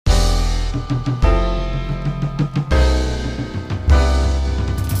In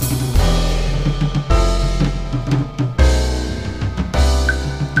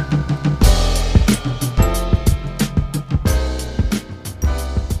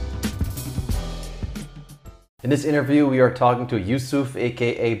this interview, we are talking to Yusuf,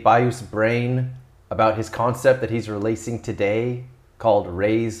 aka Bayus Brain, about his concept that he's releasing today called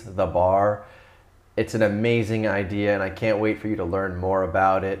Raise the Bar. It's an amazing idea, and I can't wait for you to learn more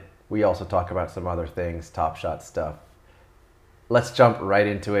about it. We also talk about some other things, Top Shot stuff. Let's jump right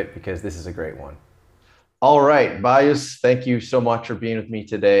into it because this is a great one. All right, Bayus, thank you so much for being with me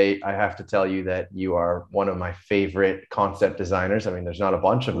today. I have to tell you that you are one of my favorite concept designers. I mean, there's not a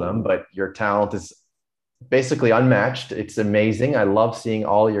bunch of them, but your talent is basically unmatched. It's amazing. I love seeing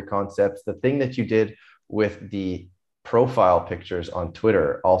all your concepts. The thing that you did with the profile pictures on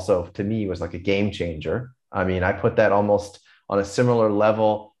Twitter also to me was like a game changer. I mean, I put that almost on a similar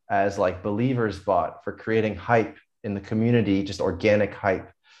level as like Believers Bot for creating hype in the community, just organic hype.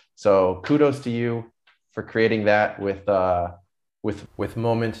 So kudos to you for creating that with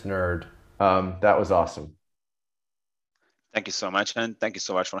Moment Nerd. That was awesome. Thank you so much, and thank you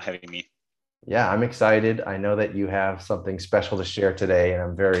so much for having me. Yeah, I'm excited. I know that you have something special to share today, and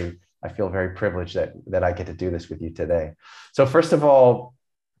I feel very privileged that I get to do this with you today. So first of all,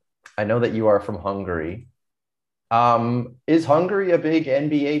 I know that you are from Hungary. Is Hungary a big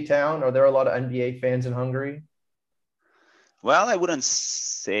NBA town? Are there a lot of NBA fans in Hungary? Well, I wouldn't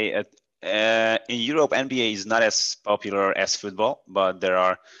say it. In Europe, NBA is not as popular as football, but there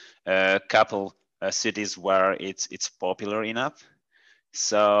are a couple cities where it's popular enough.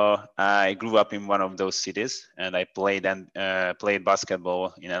 So I grew up in one of those cities, and I played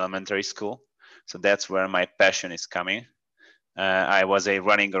basketball in elementary school. So that's where my passion is coming. I was a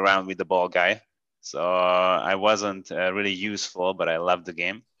running around with the ball guy, so I wasn't really useful, but I loved the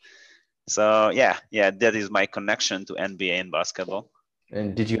game. So yeah, that is my connection to NBA and basketball.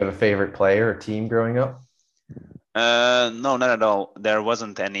 And did you have a favorite player or team growing up? No, not at all. There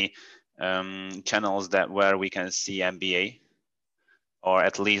wasn't any channels that where we can see NBA, or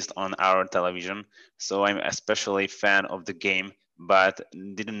at least on our television. So I'm especially fan of the game, but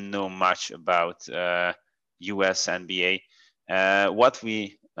didn't know much about US NBA.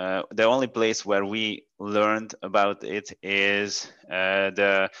 The only place where we learned about it is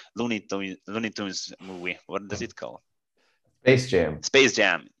the Looney Tunes movie. What does it call? Space Jam. Space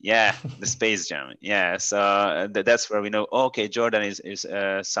Jam. Yeah, the Space Jam. Yeah, so that's where we know, okay, Jordan is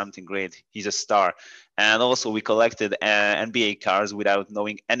something great. He's a star. And also we collected NBA cards without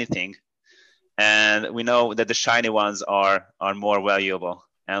knowing anything. And we know that the shiny ones are more valuable.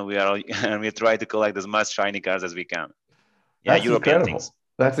 And we try to collect as much shiny cards as we can. Yeah, That's European incredible. things.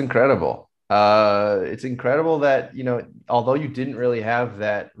 That's incredible. It's incredible that, although you didn't really have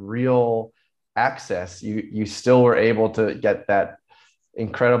that real access, you still were able to get that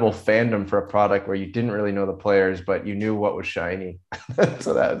incredible fandom for a product where you didn't really know the players, but you knew what was shiny.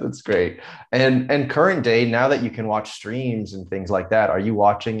 So that's great. And current day, now that you can watch streams and things like that, are you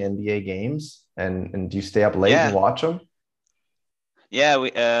watching NBA games and do you stay up late and Yeah, watch them? yeah.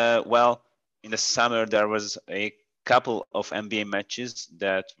 Well, in the summer there was a couple of NBA matches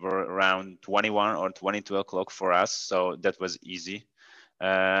that were around 21 or 22 o'clock for us, so that was easy.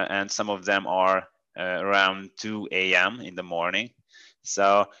 And some of them are around 2 a.m. in the morning.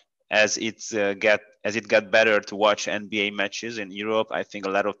 So as it got better to watch NBA matches in Europe, I think a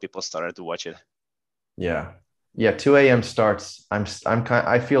lot of people started to watch it. Yeah. Yeah, 2 a.m. starts.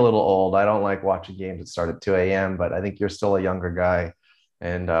 I feel a little old. I don't like watching games that start at 2 a.m., but I think you're still a younger guy.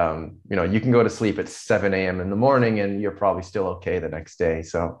 And you can go to sleep at 7 a.m. in the morning and you're probably still okay the next day.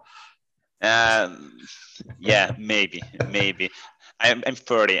 So Yeah, maybe. I'm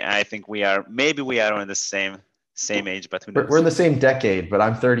 30. I think we are on the same age, but who we're in knows? the same decade, but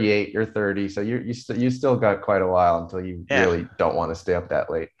I'm 38, you're 30. So you still got quite a while until you Yeah, really don't want to stay up that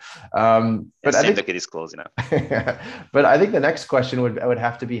late. yeah, But I same think decade is close enough. but I think the next question would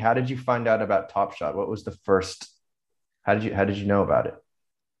have to be, how did you find out about Top Shot? What was the first, how did you know about it?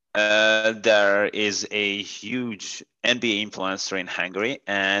 There is a huge NBA influencer in Hungary,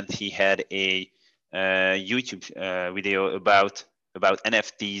 and he had a YouTube video about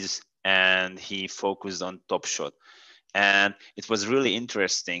NFTs, and he focused on Top Shot, and it was really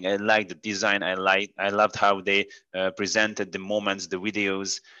interesting. I liked the design. I loved how they presented the moments, the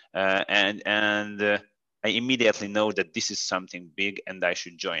videos, and I immediately know that this is something big and I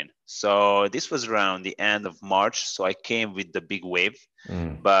should join. So this was around the end of March. So I came with the big wave,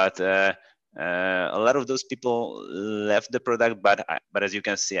 Mm. but a lot of those people left the product. But as you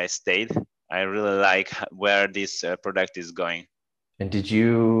can see, I stayed. I really like where this product is going. And did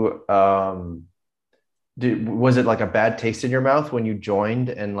you was it like a bad taste in your mouth when you joined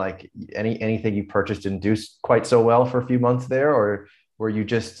and like anything you purchased didn't do quite so well for a few months there, or were you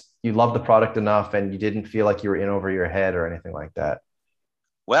just you loved the product enough and you didn't feel like you were in over your head or anything like that?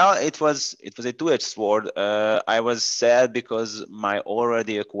 Well, it was a two-edged sword. I was sad because my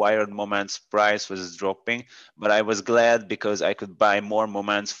already acquired moments price was dropping, but I was glad because I could buy more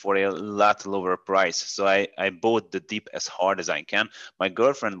moments for a lot lower price. So I bought the dip as hard as I can. My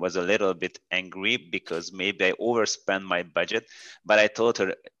girlfriend was a little bit angry because maybe I overspent my budget, but I told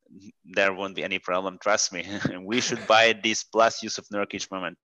her there won't be any problem. Trust me. We should buy this plus Yusuf Nurkic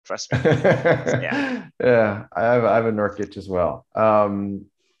moment. Trust me. So, yeah. Yeah, I have a Nurkic as well.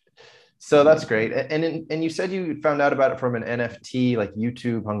 So that's great. And you said you found out about it from an NFT, like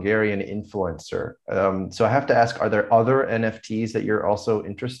YouTube Hungarian influencer. So I have to ask, are there other NFTs that you're also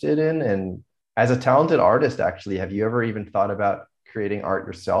interested in? And as a talented artist, actually, have you ever even thought about creating art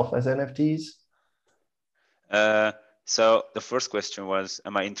yourself as NFTs? Uh, so the first question was,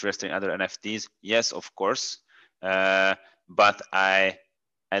 am I interested in other NFTs? Yes, of course. Uh, but I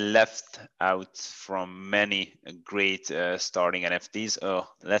left out from many great starting NFTs. Oh,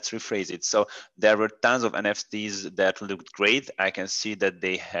 let's rephrase it. So there were tons of NFTs that looked great. I can see that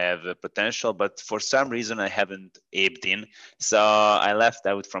they have potential, but for some reason I haven't aped in. So I left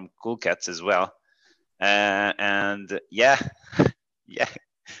out from Cool Cats as well. And yeah, yeah,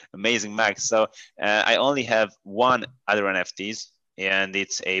 amazing, Max. So I only have one other NFTs, and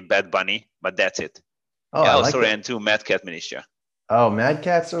it's a Bad Bunny, but that's it. Oh, I Oh, like sorry, that. and two Mad Cat Militia. Oh, Mad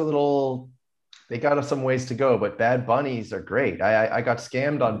Cats are a little, they got some ways to go, but Bad Bunnies are great. I got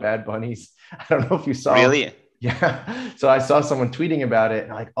scammed on Bad Bunnies. I don't know if you saw. Really? Yeah. So I saw someone tweeting about it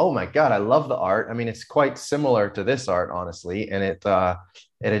and like, oh my God, I love the art. I mean, it's quite similar to this art, honestly. And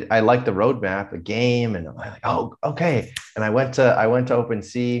I like the roadmap, the game, and I'm like, oh, okay. And I went to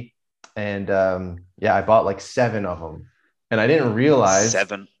OpenSea and yeah, I bought like seven of them. And I didn't realize,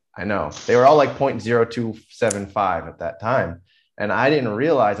 Seven. I know they were all like 0.0275 at that time. And I didn't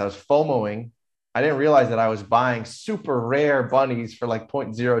realize I was FOMOing. I didn't realize that I was buying super rare bunnies for like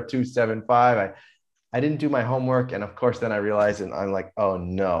 0.0275. I didn't do my homework. And of course, then I realized and I'm like, oh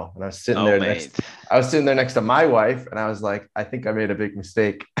no. And Oh, mate. I was sitting there next to my wife and I was like, I think I made a big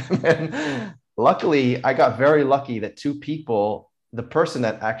mistake. And luckily, I got very lucky that two people, the person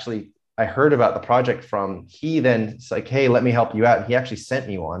that actually I heard about the project from, he then it's like, hey, let me help you out. And he actually sent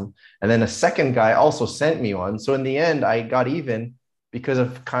me one. And then a second guy also sent me one. So in the end, I got even because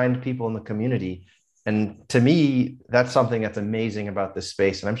of kind people in the community. And to me, that's something that's amazing about this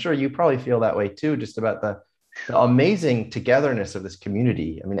space. And I'm sure you probably feel that way too, just about the amazing togetherness of this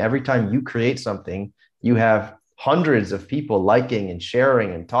community. I mean, every time you create something, you have hundreds of people liking and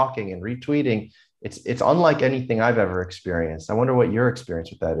sharing and talking and retweeting. It's unlike anything I've ever experienced. I wonder what your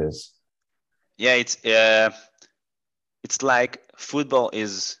experience with that is. Yeah, it's like football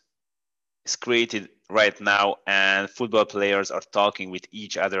is created right now, and football players are talking with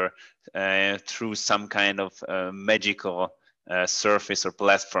each other through some kind of magical surface or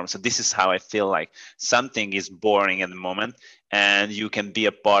platform. So this is how I feel like something is boring at the moment, and you can be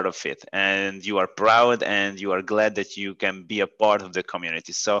a part of it, and you are proud, and you are glad that you can be a part of the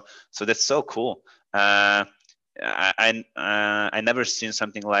community. So that's so cool. I never seen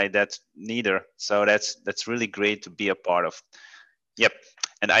something like that neither. So that's really great to be a part of. Yep.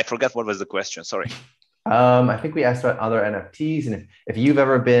 And I forgot what was the question. Sorry. I think we asked about other NFTs and if you've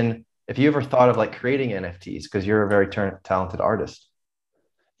ever been, if you ever thought of like creating NFTs because you're a very talented artist.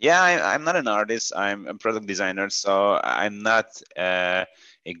 Yeah, I'm not an artist. I'm a product designer, so I'm not a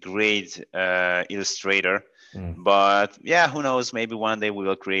great illustrator. Mm. But yeah, who knows? Maybe one day we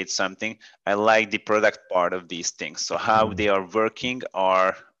will create something. I like the product part of these things. So how Mm. they are working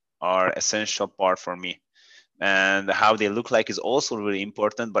are essential part for me, and how they look like is also really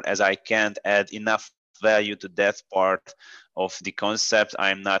important. But as I can't add enough value to that part of the concept,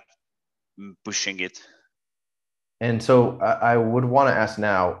 I'm not pushing it. And so I would want to ask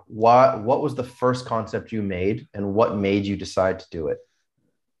now, what was the first concept you made and what made you decide to do it?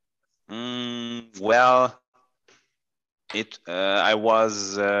 Well, I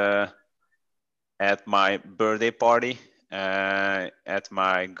was at my birthday party at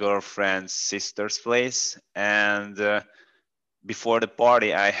my girlfriend's sister's place, and before the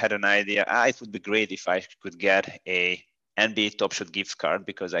party, I had an idea. It would be great if I could get a NBA Top Shot gift card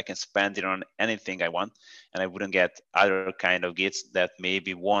because I can spend it on anything I want, and I wouldn't get other kind of gifts that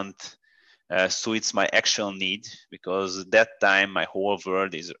maybe won't suits my actual need, because that time my whole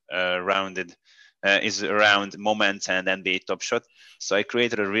world is around moments and NBA Top Shot. So I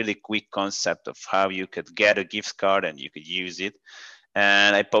created a really quick concept of how you could get a gift card and you could use it.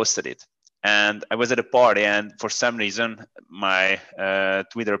 and I posted it. And I was at a party, and for some reason, my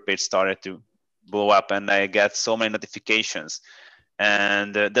Twitter page started to blow up, and I got so many notifications.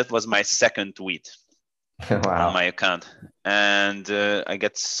 And that was my second tweet Wow. on my account. And I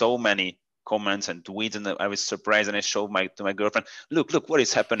get so many comments and tweets, and I was surprised, and I showed to my girlfriend, look what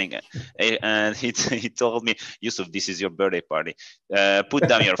is happening. And he told me, Yusuf, this is your birthday party, put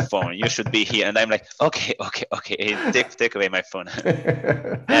down your phone, you should be here. And I'm like, okay, take away my phone.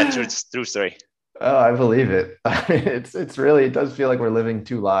 Yeah, true story. Oh, I believe it. It's really, it does feel like we're living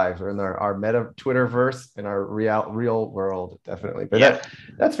two lives. We're in our meta Twitterverse and our real world, definitely. But Yeah.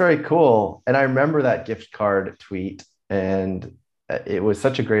 that's very cool. And I remember that gift card tweet, and it was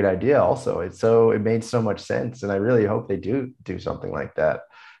such a great idea also. It made so much sense. And I really hope they do something like that.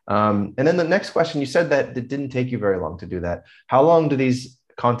 And then the next question, you said that it didn't take you very long to do that. How long do these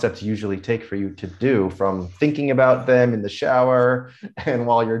concepts usually take for you to do, from thinking about them in the shower and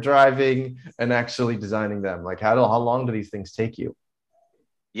while you're driving and actually designing them? Like how long do these things take you?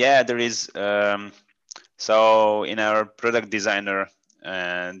 Yeah, there is. So in our product designer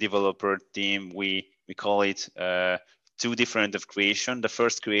and developer team, we call it two different of creation. The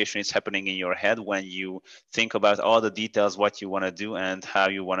first creation is happening in your head when you think about all the details, what you want to do and how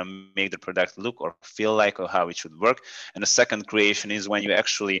you want to make the product look or feel like, or how it should work. And the second creation is when you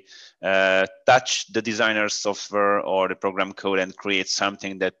actually touch the designer's software or the program code and create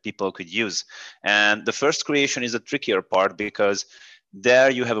something that people could use. And the first creation is a trickier part, because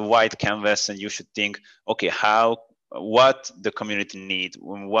there you have a white canvas and you should think, okay, what the community need,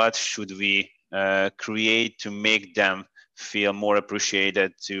 what should we create to make them feel more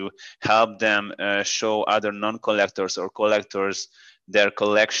appreciated, to help them show other non-collectors or collectors their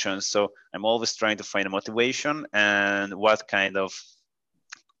collections. So I'm always trying to find a motivation and what kind of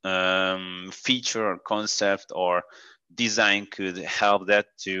feature or concept or design could help that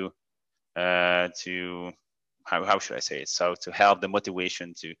to how should I say it? So to help the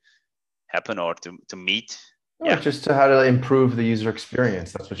motivation to happen or to meet. Yeah, just to how to improve the user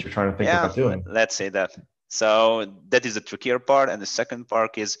experience. That's what you're trying to think about doing. Let's say that. So that is the trickier part, and the second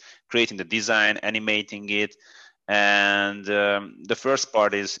part is creating the design, animating it, and the first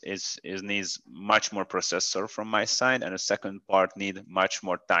part is needs much more processor from my side, and the second part need much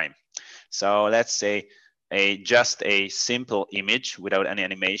more time. So let's say just a simple image without any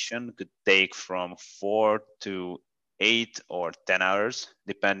animation could take from 4 to 8 or 10 hours,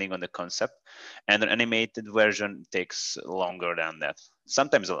 depending on the concept. And an animated version takes longer than that,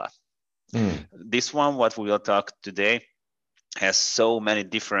 sometimes a lot. This one, what we will talk today, has so many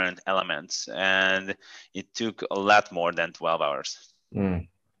different elements, and it took a lot more than 12 hours. And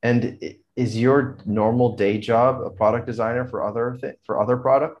is your normal day job a product designer for other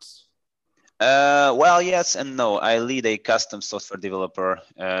products? Well, yes and no. I lead a custom software developer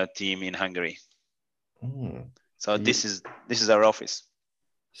team in Hungary. So this is our office.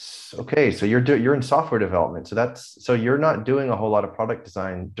 Okay, so you're in software development. So you're not doing a whole lot of product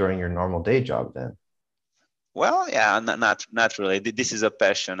design during your normal day job then. Well, yeah, not really. This is a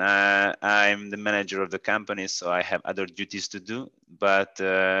passion. I'm the manager of the company, so I have other duties to do. But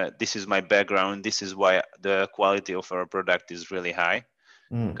this is my background. This is why the quality of our product is really high,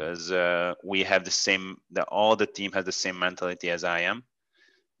 because we have all the team has the same mentality as I am.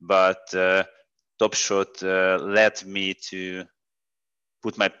 But TopShot led me to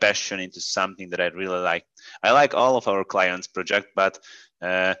put my passion into something that I really like. I like all of our clients' project, but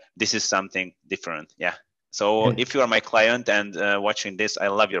this is something different. Yeah. So if you are my client and watching this, I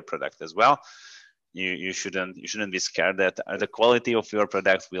love your product as well. You shouldn't be scared that the quality of your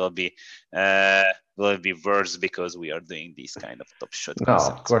product will be worse because we are doing these kind of TopShot concepts.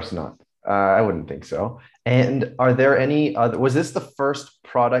 No, of course not. I wouldn't think so. And are there any other? Was this the first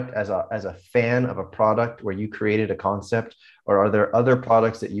product as a fan of a product where you created a concept, or are there other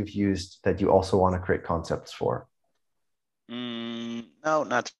products that you've used that you also want to create concepts for? No,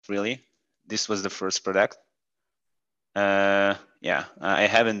 not really. This was the first product. Yeah, I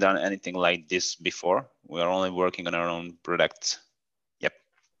haven't done anything like this before. We are only working on our own products. Yep.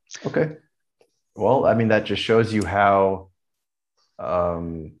 Okay. Well, I mean, that just shows you how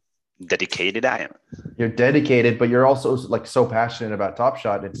dedicated I am. You're dedicated, but you're also like so passionate about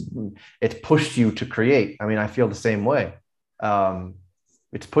TopShot. It's pushed you to create. I mean, I feel the same way.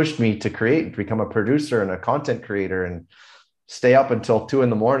 It's pushed me to create, to become a producer and a content creator and stay up until 2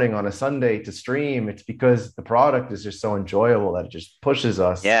 a.m. on a Sunday to stream. It's because the product is just so enjoyable that it just pushes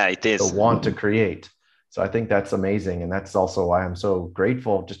us to want to create. So I think that's amazing. And that's also why I'm so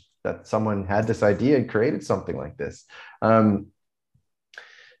grateful just that someone had this idea and created something like this.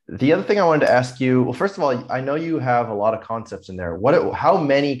 The other thing I wanted to ask you, well, first of all, I know you have a lot of concepts in there. How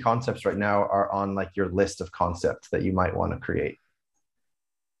many concepts right now are on like your list of concepts that you might want to create?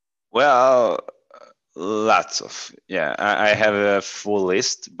 Well, lots of, yeah. I have a full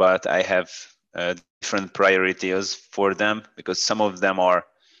list, but I have different priorities for them because some of them are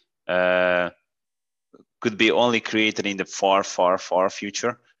uh, could be only created in the far, far, far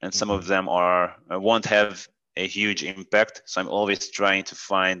future, and some of them are won't have a huge impact. So I'm always trying to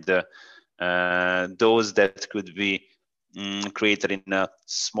find those that could be created in a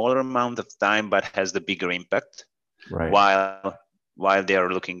smaller amount of time, but has the bigger impact, Right. while they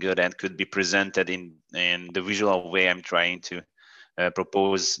are looking good and could be presented in the visual way I'm trying to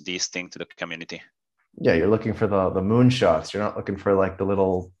propose these things to the community. Yeah, you're looking for the moon shots. You're not looking for like the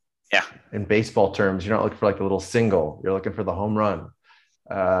little, Yeah, in baseball terms, you're not looking for like a little single. You're looking for the home run.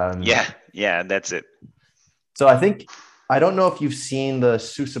 Um, yeah, that's it. so I don't know if you've seen the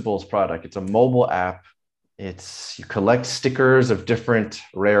Susables product. It's a mobile app. It's you collect stickers of different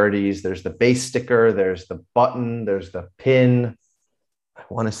rarities. There's the base sticker, there's the button, there's the pin. I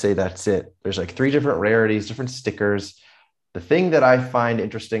want to say that's it. There's like three different rarities, different stickers. The thing that I find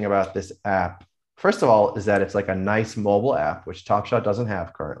interesting about this app, first of all, is that it's like a nice mobile app, which TopShot doesn't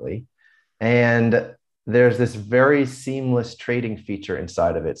have currently. And there's this very seamless trading feature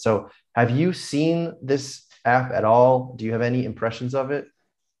inside of it. So, have you seen this app at all? Do you have any impressions of it?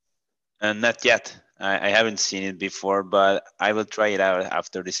 Not yet. I haven't seen it before, but I will try it out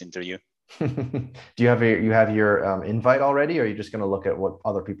after this interview. Do you have your invite already, or are you just going to look at what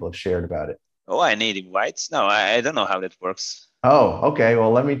other people have shared about it? Oh, I need invites? No, I don't know how that works. Oh, okay.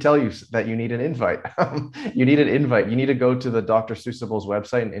 Well, let me tell you that you need an invite. You need an invite. You need to go to the Dr. Seussable's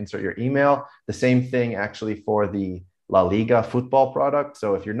website and insert your email. The same thing actually for the La Liga football product.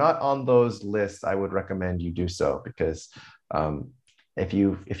 So if you're not on those lists, I would recommend you do so because if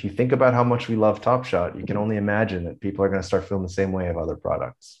you think about how much we love Top Shot, you can only imagine that people are going to start feeling the same way of other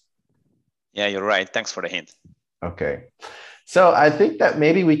products. Yeah, you're right. Thanks for the hint. Okay. So I think that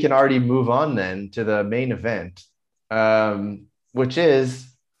maybe we can already move on then to the main event, which is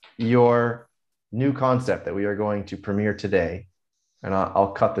your new concept that we are going to premiere today. And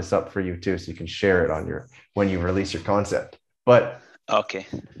I'll cut this up for you too, so you can share it on your when you release your concept. But Okay.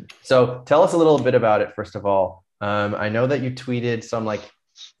 so tell us a little bit about it, first of all. I know that you tweeted some like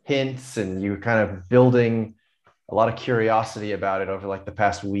hints and you were kind of building a lot of curiosity about it over like the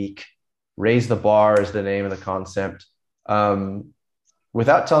past week. Raise the bar is the name of the concept. Um,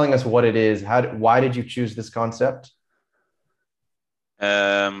 Without telling us what it is, why did you choose this concept?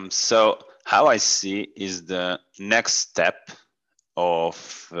 So how I see is the next step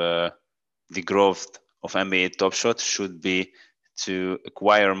of the growth of NBA Top Shot should be to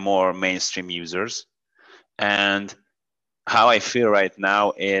acquire more mainstream users. And how I feel right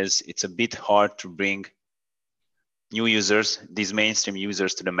now is it's a bit hard to bring new users, these mainstream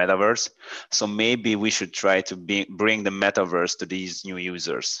users, to the metaverse. So maybe we should try to bring the metaverse to these new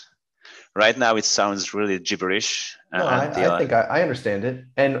users. Right now, it sounds really gibberish No, I until, think I understand it,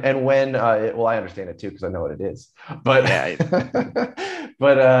 and when well, I understand it too because I know what it is. But yeah,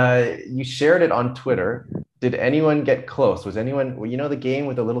 but you shared it on Twitter. Did anyone get close? Was anyone, well, you know, the game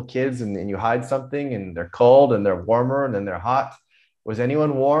with the little kids and you hide something and they're cold and they're warmer and then they're hot. Was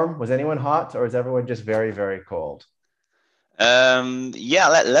anyone warm? Was anyone hot, or is everyone just very, very cold? yeah.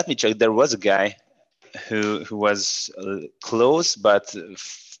 Let me check. There was a guy who was close, but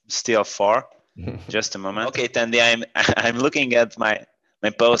still far. Just a moment. Okay, Tandy, I'm looking at my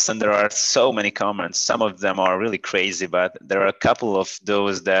posts and there are so many comments. Some of them are really crazy, but there are a couple of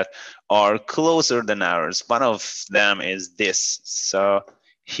those that are closer than ours. One of them is this. So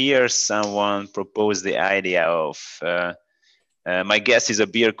here someone proposed the idea of my guess is a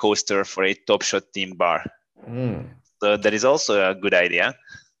beer coaster for a Top Shot themed bar. So that is also a good idea.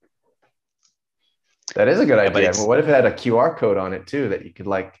 That is a good idea. But what if it had a QR code on it too that you could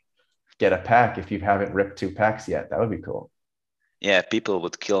like get a pack if you haven't ripped 2 packs yet? That would be cool. Yeah, people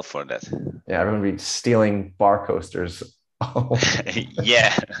would kill for that. Yeah, everyone would be stealing bar coasters.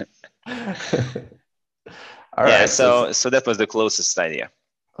 Yeah. All right. So that was the closest idea.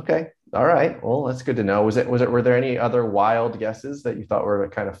 Okay. All right. Well, that's good to know. Were there any other wild guesses that you thought were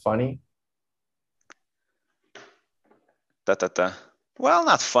kind of funny? Well,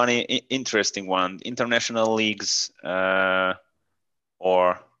 not funny, interesting one. International leagues, or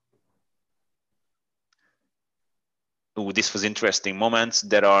this was interesting. Moments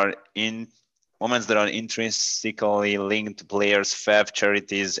that are intrinsically linked to players' FAV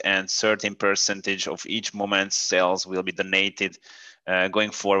charities, and certain percentage of each moment's sales will be donated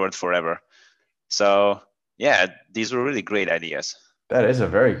going forward forever. So yeah, these were really great ideas. That is a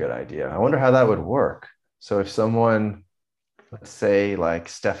very good idea. I wonder how that would work. So if someone, let's say like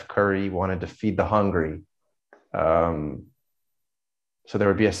Steph Curry wanted to feed the hungry, um, so there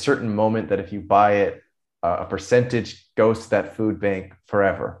would be a certain moment that if you buy it, a percentage goes to that food bank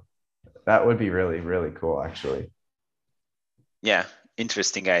forever. That would be really, really cool, actually. Yeah,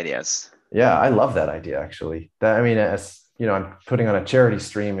 interesting ideas. Yeah, I love that idea, actually. That I mean, as you know, I'm putting on a charity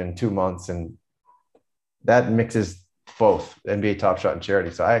stream in 2 months, and that mixes both NBA Top Shot and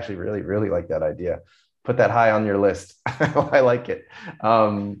charity. So I actually really, really like that idea. Put that high on your list. I like it.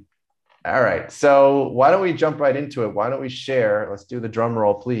 All right. So why don't we jump right into it? Why don't we share? Let's do the drum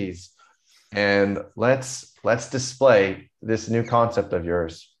roll, please. And let's display this new concept of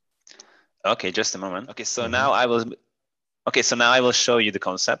yours. Okay, just a moment. Okay, so Mhm. now I will. Okay, so now I will show you the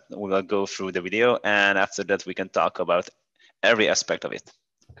concept. We will go through the video, and after that, we can talk about every aspect of it.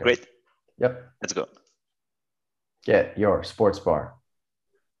 Okay. Great. Yep. Let's go. Get your sports bar,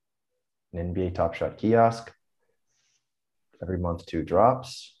 an NBA Top Shot kiosk. Every month, 2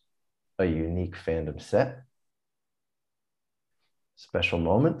 drops, a unique fandom set, special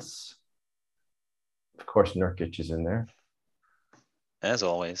moments. Of course, Nurkic is in there. As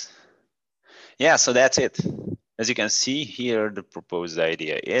always. Yeah, so that's it. As you can see here, the proposed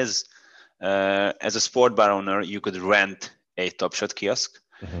idea is, as a sport bar owner, you could rent a Top Shot kiosk.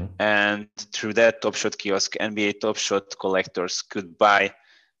 Mm-hmm. And through that Top Shot kiosk, NBA Top Shot collectors could buy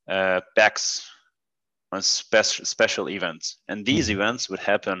packs on special events. And these events would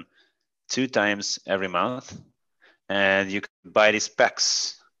happen 2 times every month. And you could buy these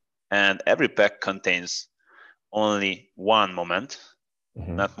packs. And every pack contains only one moment,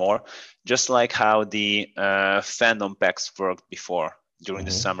 not more, just like how the fandom packs worked before during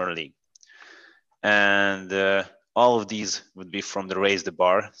the Summer League. And all of these would be from the Raise the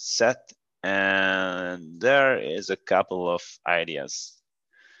Bar set. And there is a couple of ideas.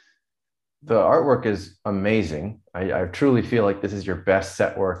 The artwork is amazing. I truly feel like this is your best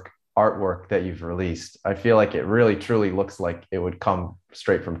artwork that you've released. I feel like it really truly looks like it would come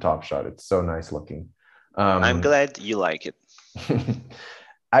straight from Top Shot. It's so nice looking. I'm glad you like it.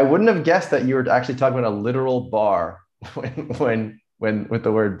 I wouldn't have guessed that you were actually talking about a literal bar when with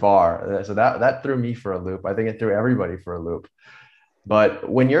the word bar. So that threw me for a loop. I think it threw everybody for a loop. But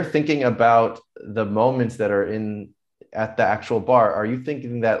when you're thinking about the moments that are in at the actual bar, are you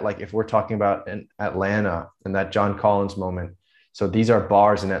thinking that like if we're talking about in Atlanta and that John Collins moment, so these are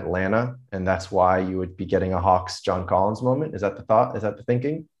bars in Atlanta, and that's why you would be getting a Hawks John Collins moment? Is that the thought? Is that the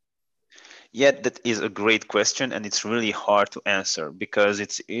thinking? Yeah, that is a great question, and it's really hard to answer because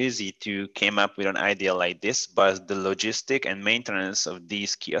it's easy to come up with an idea like this, but the logistic and maintenance of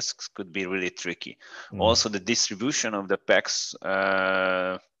these kiosks could be really tricky. Also, the distribution of the packs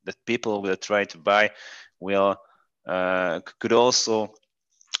that people will try to buy will could also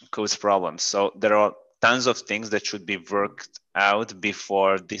cause problems. So there are tons of things that should be worked out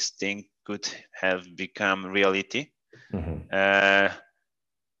before this thing could have become reality.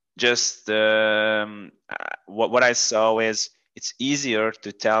 What I saw is it's easier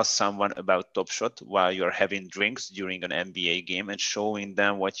to tell someone about Top Shot while you're having drinks during an NBA game and showing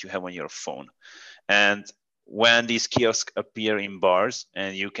them what you have on your phone. And when these kiosks appear in bars,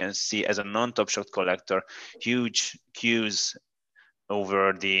 and you can see as a non-Top Shot collector, huge queues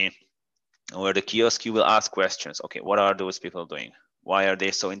over the kiosk, you will ask questions. Okay, what are those people doing? Why are they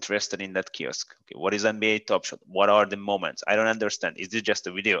so interested in that kiosk? Okay, what is NBA Top Shot? What are the moments? I don't understand. Is this just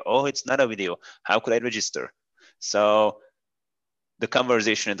a video? Oh, it's not a video. How could I register? So the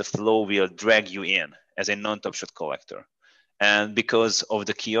conversation and the flow will drag you in as a non-Top Shot collector. And because of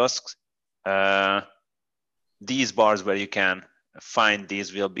the kiosks, these bars where you can find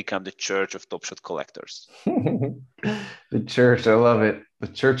these will become the church of Top Shot collectors. The church, I love it. The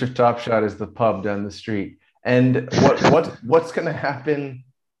Church of Top Shot is the pub down the street. And what's going to happen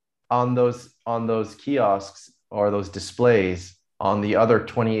on those kiosks or those displays on the other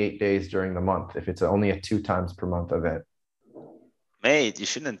 28 days during the month if it's only a 2 times per month event? Mate, you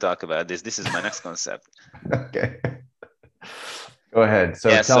shouldn't talk about this. This is my next concept. Okay. Go ahead. So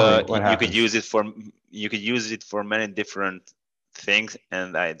yeah, tell so me what you happens. could use it for many different things,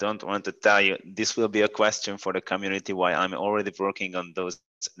 and I don't want to tell you. This will be a question for the community while I'm already working on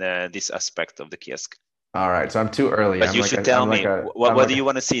this aspect of the kiosk. All right, so I'm too early. But you should tell me what do you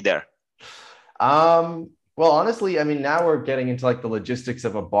want to see there? Well, honestly, I mean, now we're getting into like the logistics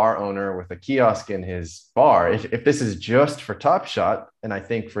of a bar owner with a kiosk in his bar. If this is just for Top Shot, and I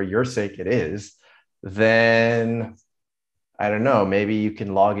think for your sake it is, then I don't know, maybe you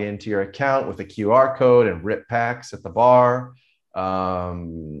can log into your account with a QR code and rip packs at the bar. I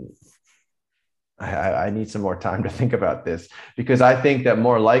I need some more time to think about this because I think that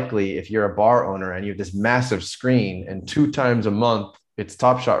more likely, if you're a bar owner and you have this massive screen and 2 times a month it's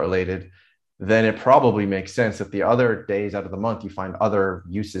Top Shot related, then it probably makes sense that the other days out of the month you find other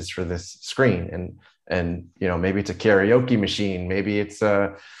uses for this screen. And maybe it's a karaoke machine, maybe it's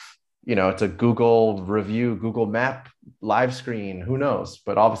a it's a Google review, Google Map live screen. Who knows?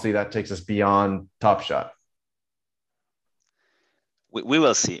 But obviously that takes us beyond Top Shot. We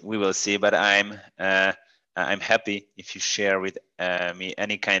will see. We will see. But I'm happy if you share with me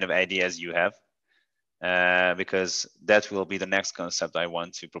any kind of ideas you have, because that will be the next concept I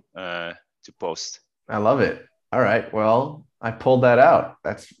want to post. I love it. All right. Well, I pulled that out.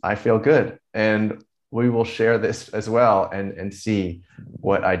 I feel good. And we will share this as well and see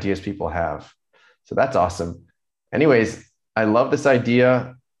what ideas people have. So that's awesome. Anyways, I love this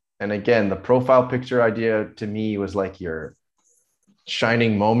idea. And again, the profile picture idea to me was like your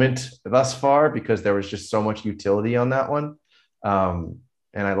shining moment thus far because there was just so much utility on that one.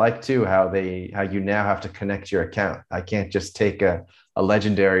 And I like too how you now have to connect your account. I can't just take a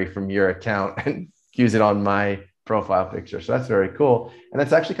legendary from your account and use it on my profile picture. So that's very cool. And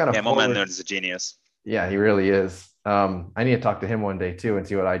that's actually kind of Moment Nerd is a genius. Yeah, he really is. I need to talk to him one day too and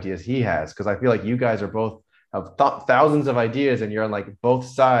see what ideas he has because I feel like you guys are both have thousands of ideas and you're on like both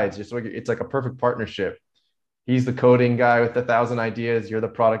sides. It's like a perfect partnership. He's the coding guy with 1,000 ideas. You're the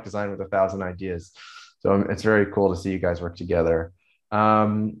product designer with 1,000 ideas. So it's very cool to see you guys work together.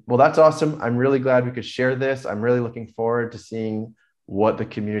 Well, that's awesome. I'm really glad we could share this. I'm really looking forward to seeing what the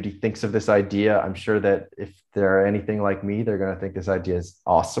community thinks of this idea. I'm sure that if they're anything like me, they're going to think this idea is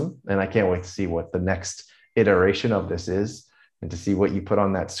awesome. And I can't wait to see what the next iteration of this is and to see what you put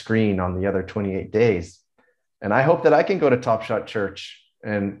on that screen on the other 28 days. And I hope that I can go to Top Shot Church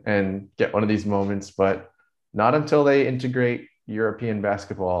and get one of these moments, but not until they integrate European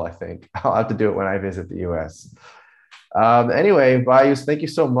basketball, I think. I'll have to do it when I visit the US. Anyway, Bayus, thank you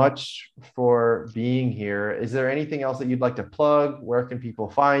so much for being here. Is there anything else that you'd like to plug? Where can people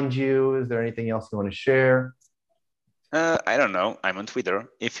find you? Is there anything else you want to share? I don't know. I'm on Twitter.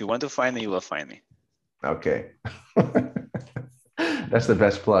 If you want to find me, you will find me. Okay. That's the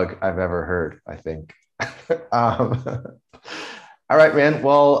best plug I've ever heard, I think. All right, man.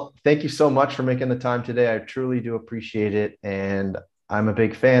 Well, thank you so much for making the time today. I truly do appreciate it. And I'm a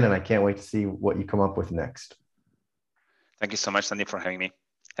big fan and I can't wait to see what you come up with next. Thank you so much, Sandeep, for having me.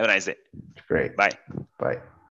 Have a nice day. Great. Bye. Bye.